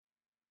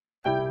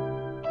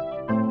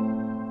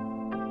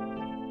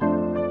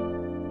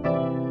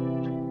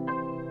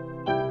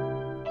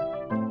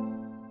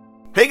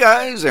Hey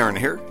guys, Aaron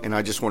here, and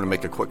I just want to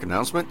make a quick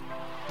announcement.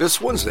 This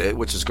Wednesday,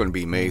 which is going to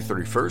be May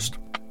 31st,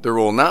 there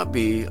will not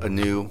be a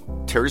new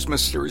Terry's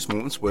Mysterious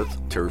Moments with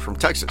Terry from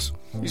Texas.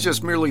 He's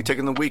just merely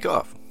taking the week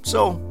off,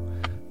 so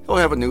he'll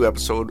have a new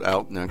episode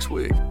out next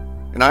week.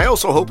 And I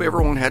also hope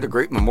everyone had a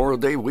great Memorial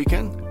Day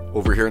weekend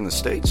over here in the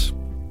States.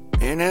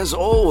 And as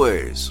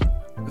always,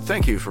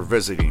 thank you for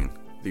visiting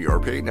the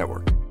RPA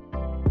Network.